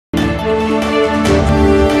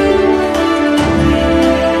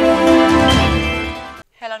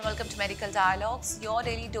welcome to Medical Dialogues, your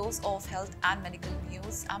daily dose of health and medical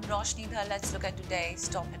news. I'm Roshni Dhar. Let's look at today's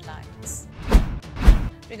top headlines.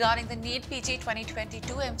 Regarding the NEET PG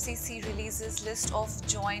 2022, MCC releases list of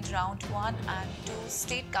joint round 1 and 2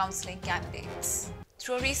 state counselling candidates.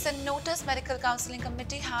 Through a recent notice, Medical Counselling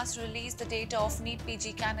Committee has released the data of NEET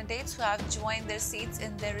PG candidates who have joined their seats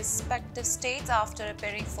in their respective states after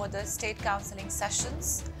appearing for the state counselling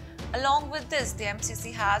sessions. Along with this, the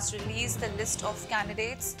MCC has released the list of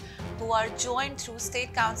candidates who are joined through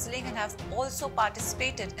state counselling and have also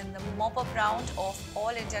participated in the mop-up round of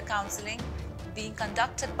All India Counselling being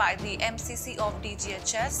conducted by the MCC of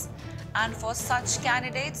DGHS, and for such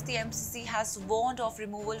candidates, the MCC has warned of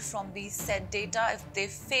removal from the said data if they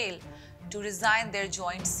fail to resign their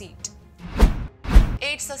joint seat.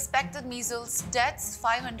 8 suspected measles deaths,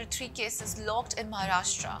 503 cases logged in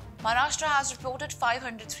Maharashtra. Maharashtra has reported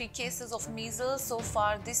 503 cases of measles so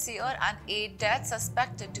far this year and 8 deaths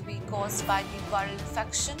suspected to be caused by the viral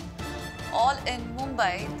infection. All in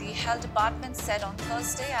Mumbai, the health department said on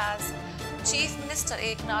Thursday as Chief Minister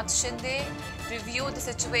Eknath Shinde reviewed the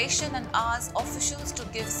situation and asked officials to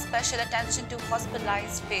give special attention to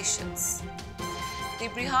hospitalized patients. The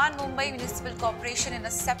Brihan Mumbai Municipal Corporation in a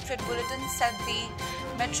separate bulletin said the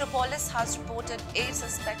metropolis has reported 8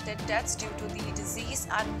 suspected deaths due to the disease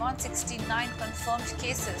and 169 confirmed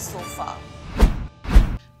cases so far.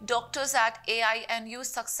 Doctors at AINU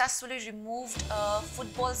successfully removed a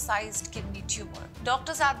football-sized kidney tumor.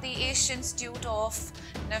 Doctors at the Asian Institute of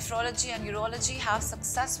Nephrology and Urology have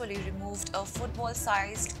successfully removed a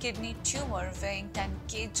football-sized kidney tumor weighing 10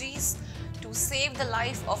 kgs to save the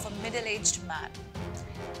life of a middle-aged man.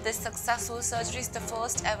 This successful surgery is the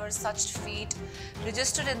first ever such feat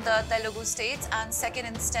registered in the Telugu states and second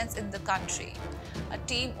instance in the country. A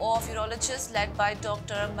team of urologists led by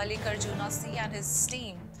Dr. Mallikarjuna C and his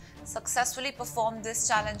team successfully performed this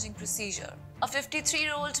challenging procedure. A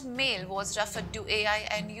 53-year-old male was referred to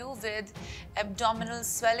AINU with abdominal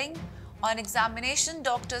swelling. On examination,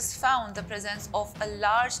 doctors found the presence of a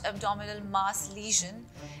large abdominal mass lesion.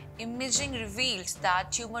 Imaging revealed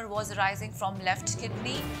that tumor was arising from left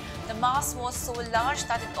kidney. The mass was so large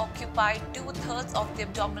that it occupied 2/3 of the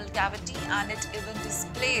abdominal cavity and it even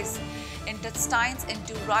displaced intestines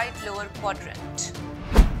into right lower quadrant.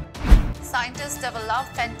 Scientists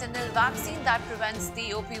developed fentanyl vaccine that prevents the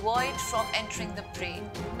opioid from entering the brain.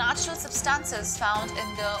 Natural substances found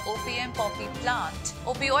in the opium poppy plant.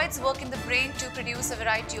 Opioids work in the brain to produce a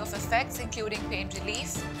variety of effects, including pain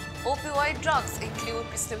relief. Opioid drugs include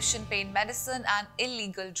prescription pain medicine and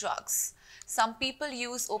illegal drugs. Some people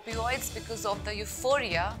use opioids because of the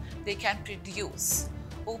euphoria they can produce.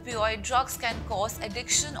 Opioid drugs can cause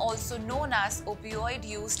addiction, also known as opioid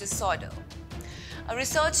use disorder. A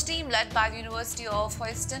research team led by the University of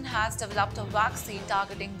Houston has developed a vaccine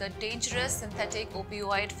targeting the dangerous synthetic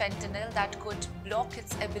opioid fentanyl that could block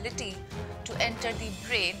its ability to enter the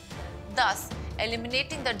brain, thus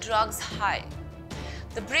eliminating the drug's high.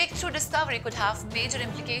 The breakthrough discovery could have major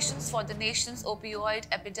implications for the nation's opioid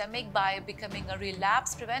epidemic by becoming a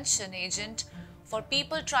relapse prevention agent for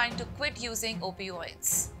people trying to quit using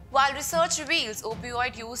opioids. While research reveals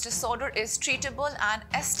opioid use disorder is treatable, an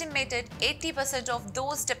estimated 80% of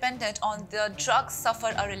those dependent on the drugs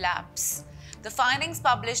suffer a relapse. The findings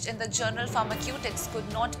published in the journal Pharmaceutics could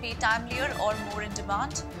not be timelier or more in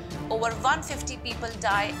demand. Over 150 people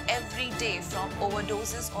die every day from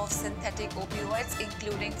overdoses of synthetic opioids,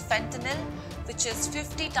 including fentanyl, which is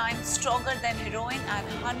 50 times stronger than heroin and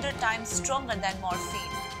 100 times stronger than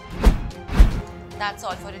morphine. That's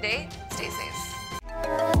all for today. Stay safe.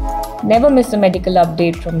 Never miss a medical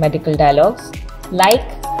update from Medical Dialogues. Like,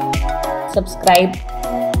 subscribe,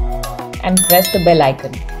 and press the bell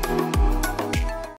icon.